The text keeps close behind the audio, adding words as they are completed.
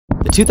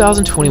The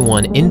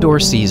 2021 indoor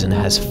season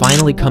has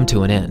finally come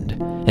to an end,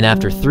 and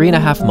after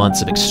 3.5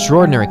 months of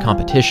extraordinary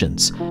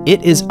competitions,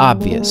 it is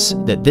obvious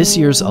that this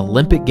year's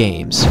Olympic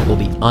Games will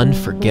be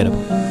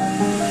unforgettable.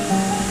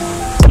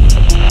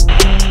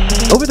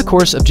 Over the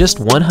course of just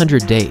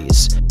 100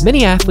 days,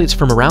 many athletes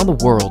from around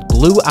the world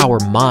blew our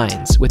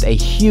minds with a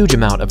huge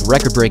amount of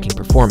record-breaking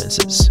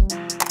performances.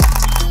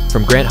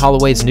 From Grant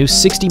Holloway's new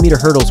 60-meter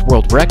hurdles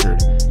world record,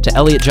 to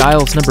Elliott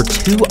Giles'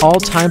 #2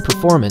 all-time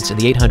performance in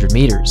the 800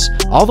 meters,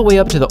 all the way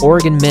up to the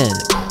Oregon men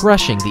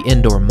crushing the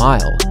indoor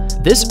mile,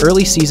 this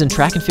early season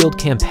track and field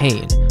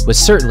campaign was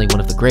certainly one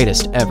of the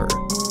greatest ever.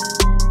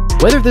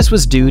 Whether this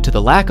was due to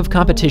the lack of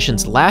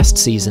competitions last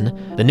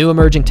season, the new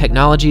emerging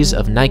technologies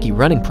of Nike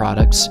running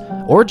products,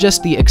 or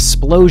just the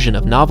explosion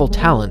of novel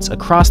talents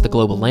across the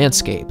global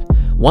landscape,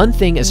 one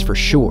thing is for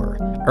sure: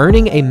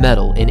 earning a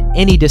medal in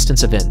any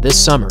distance event this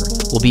summer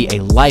will be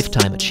a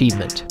lifetime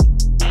achievement.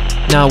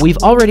 Now, we've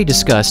already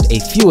discussed a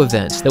few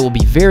events that will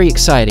be very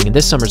exciting in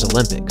this summer's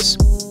Olympics.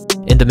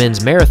 In the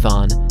men's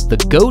marathon,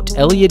 the GOAT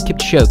Eliud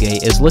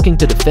Kipchoge is looking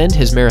to defend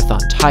his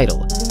marathon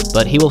title,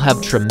 but he will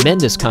have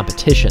tremendous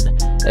competition,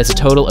 as a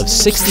total of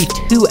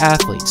 62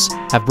 athletes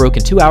have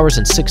broken 2 hours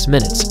and 6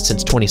 minutes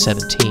since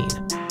 2017.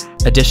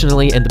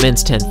 Additionally, in the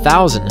men's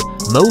 10,000,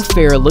 Mo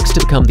Farah looks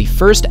to become the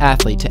first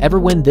athlete to ever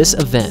win this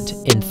event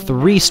in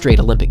 3 straight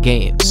Olympic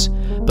Games,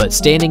 but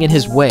standing in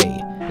his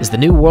way is the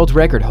new world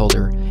record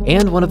holder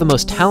and one of the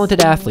most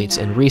talented athletes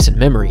in recent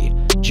memory,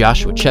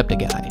 Joshua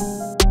Cheptegei.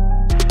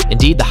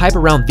 Indeed, the hype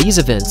around these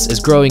events is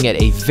growing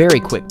at a very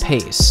quick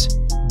pace,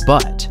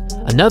 but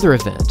another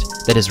event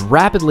that is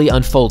rapidly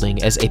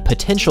unfolding as a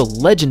potential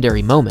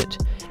legendary moment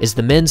is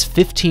the men's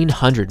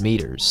 1500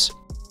 meters.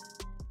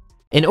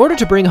 In order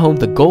to bring home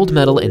the gold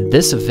medal in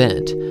this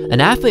event,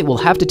 an athlete will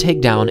have to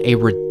take down a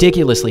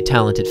ridiculously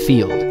talented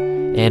field.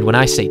 And when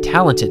I say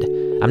talented,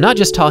 I'm not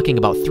just talking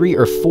about 3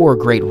 or 4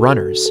 great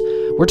runners.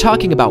 We're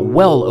talking about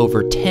well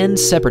over 10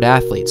 separate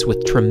athletes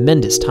with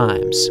tremendous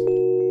times.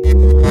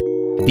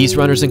 These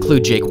runners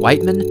include Jake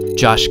Whiteman,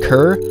 Josh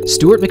Kerr,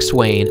 Stuart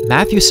McSwain,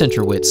 Matthew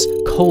Centrowitz,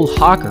 Cole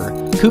Hocker,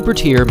 Cooper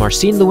Teare,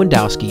 Marcin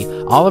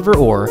Lewandowski, Oliver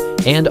Orr,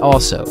 and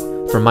also,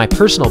 from my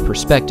personal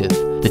perspective,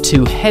 the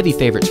 2 heavy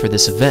favorites for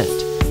this event,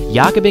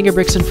 Jakob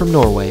Ingebrigtsen from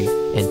Norway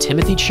and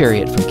Timothy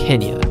Cheruiyot from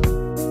Kenya.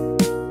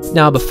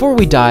 Now, before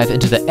we dive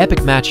into the epic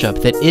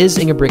matchup that is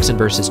Ingebrigtsen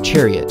versus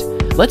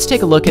Cheruiyot, let's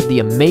take a look at the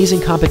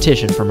amazing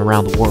competition from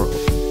around the world.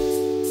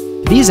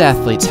 These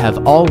athletes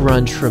have all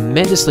run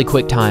tremendously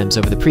quick times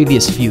over the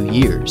previous few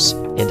years,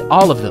 and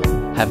all of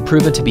them have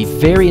proven to be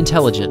very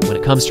intelligent when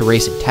it comes to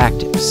racing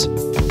tactics.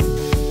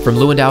 From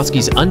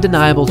Lewandowski's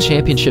undeniable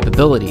championship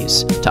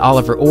abilities, to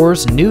Oliver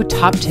Orr's new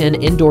top 10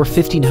 indoor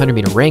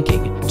 1500-meter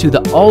ranking, to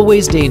the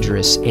always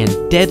dangerous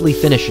and deadly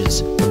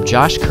finishes from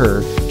Josh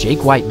Kerr,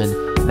 Jake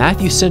Whiteman,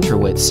 Matthew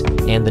Centrowitz,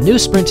 and the new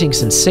sprinting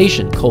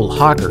sensation Cole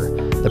Hocker,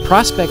 the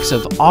prospects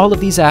of all of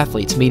these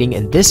athletes meeting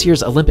in this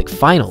year's Olympic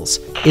finals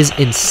is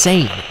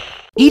insane.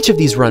 Each of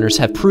these runners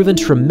have proven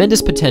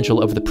tremendous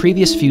potential over the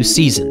previous few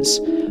seasons,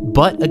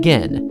 but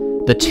again,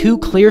 the 2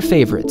 clear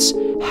favorites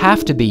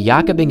have to be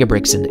Jakob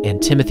Ingebrigtsen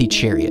and Timothy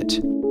Cheruiyot.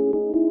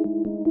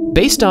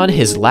 Based on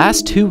his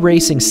last 2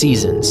 racing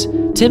seasons,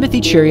 Timothy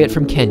Cheruiyot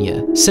from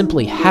Kenya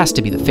simply has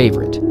to be the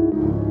favorite.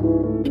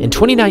 In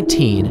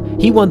 2019,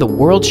 he won the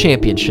World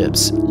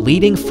Championships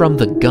leading from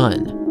the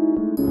gun.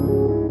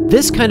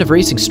 This kind of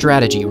racing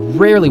strategy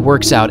rarely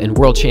works out in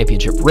World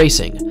Championship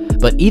racing,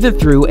 but even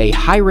through a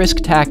high-risk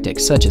tactic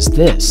such as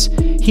this,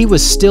 he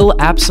was still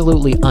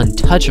absolutely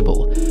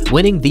untouchable,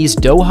 winning these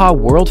Doha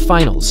World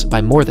Finals by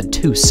more than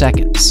 2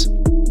 seconds.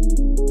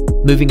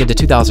 Moving into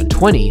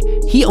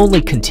 2020, he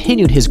only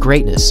continued his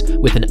greatness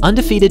with an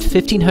undefeated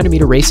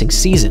 1500-meter racing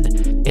season,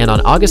 and on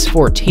August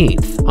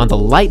 14th, on the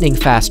lightning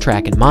fast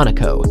track in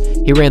Monaco,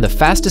 he ran the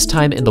fastest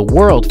time in the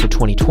world for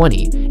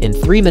 2020 in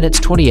 3 minutes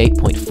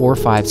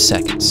 28.45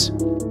 seconds.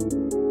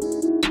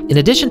 In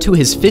addition to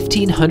his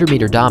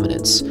 1500-meter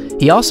dominance,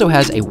 he also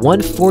has a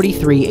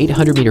 1:43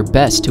 800-meter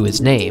best to his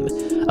name,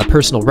 a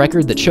personal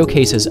record that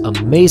showcases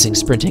amazing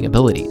sprinting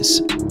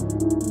abilities.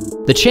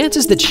 The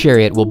chances that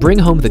Cheruiyot will bring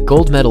home the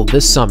gold medal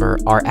this summer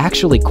are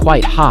actually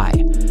quite high,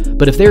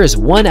 but if there is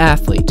one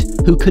athlete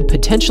who could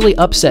potentially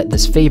upset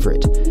this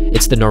favorite,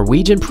 it's the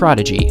Norwegian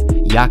prodigy,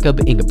 Jakob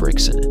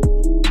Ingebrigtsen.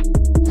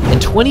 In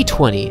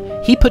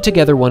 2020, he put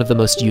together one of the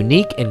most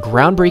unique and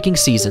groundbreaking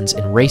seasons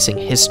in racing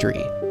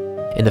history.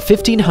 In the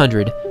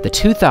 1500, the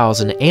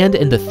 2000, and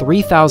in the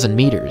 3000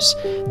 meters,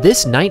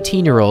 this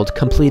 19-year-old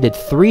completed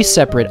 3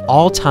 separate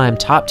all-time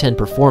top 10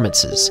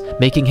 performances,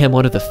 making him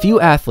one of the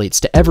few athletes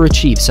to ever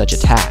achieve such a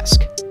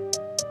task.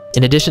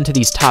 In addition to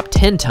these top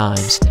 10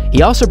 times,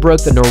 he also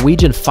broke the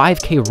Norwegian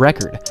 5K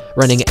record,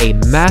 running a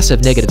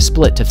massive negative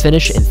split to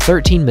finish in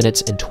 13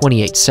 minutes and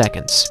 28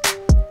 seconds.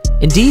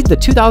 Indeed, the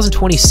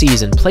 2020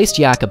 season placed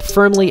Jakob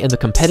firmly in the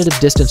competitive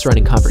distance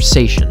running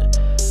conversation,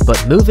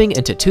 but moving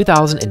into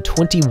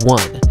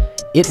 2021,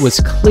 it was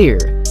clear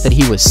that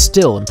he was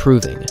still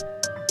improving.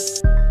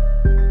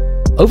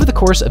 Over the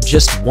course of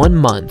just 1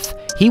 month,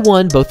 He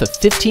won both the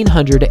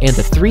 1500 and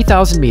the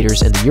 3000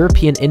 meters in the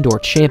European Indoor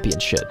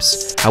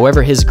Championships.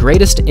 However, his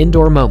greatest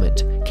indoor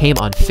moment came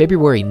on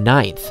February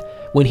 9th,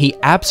 when he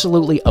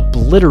absolutely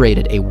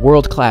obliterated a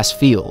world-class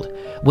field,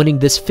 winning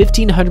this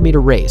 1500-meter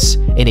race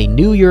in a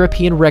new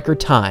European record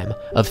time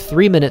of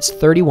 3 minutes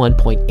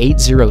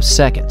 31.80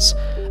 seconds,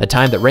 a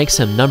time that ranks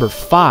him number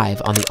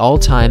 5 on the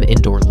all-time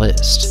indoor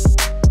list.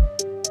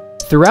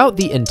 Throughout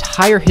the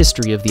entire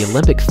history of the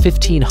Olympic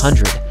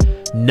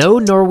 1500, no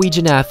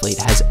Norwegian athlete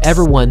has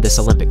ever won this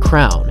Olympic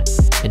crown.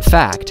 In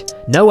fact,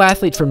 no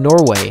athlete from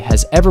Norway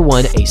has ever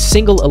won a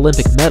single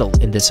Olympic medal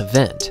in this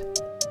event.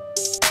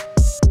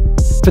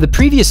 For the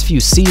previous few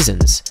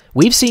seasons,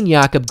 we've seen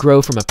Jakob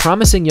grow from a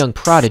promising young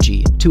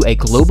prodigy to a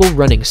global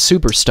running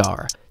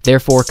superstar,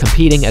 therefore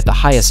competing at the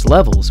highest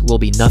levels will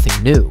be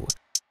nothing new.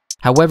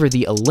 However,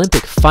 the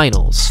Olympic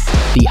finals,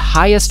 the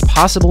highest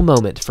possible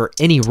moment for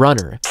any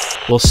runner,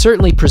 will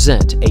certainly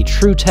present a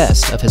true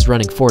test of his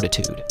running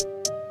fortitude.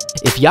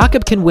 If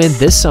Jakob can win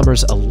this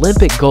summer's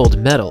Olympic gold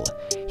medal,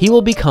 he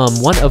will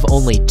become one of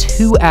only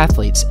 2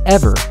 athletes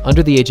ever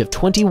under the age of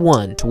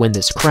 21 to win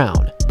this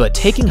crown. But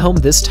taking home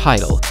this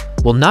title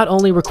will not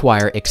only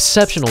require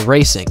exceptional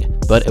racing,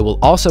 but it will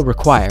also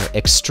require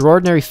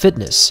extraordinary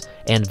fitness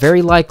and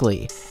very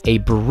likely a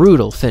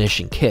brutal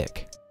finishing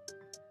kick.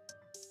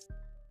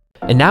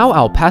 And now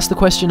I'll pass the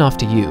question off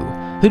to you.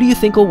 Who do you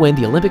think will win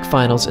the Olympic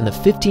finals in the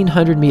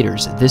 1500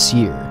 meters this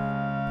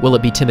year? Will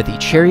it be Timothy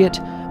Chariot?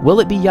 Will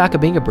it be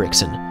Jakob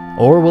Ingebrigtsen?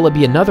 Or will it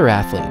be another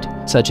athlete,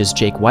 such as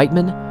Jake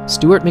Whiteman,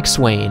 Stuart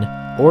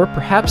McSwain, or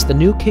perhaps the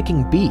new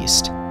kicking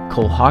beast,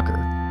 Cole Hawker?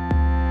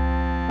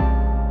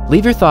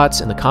 Leave your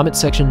thoughts in the comment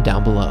section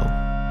down below.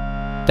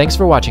 Thanks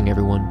for watching,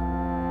 everyone,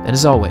 and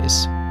as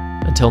always,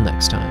 until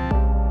next time.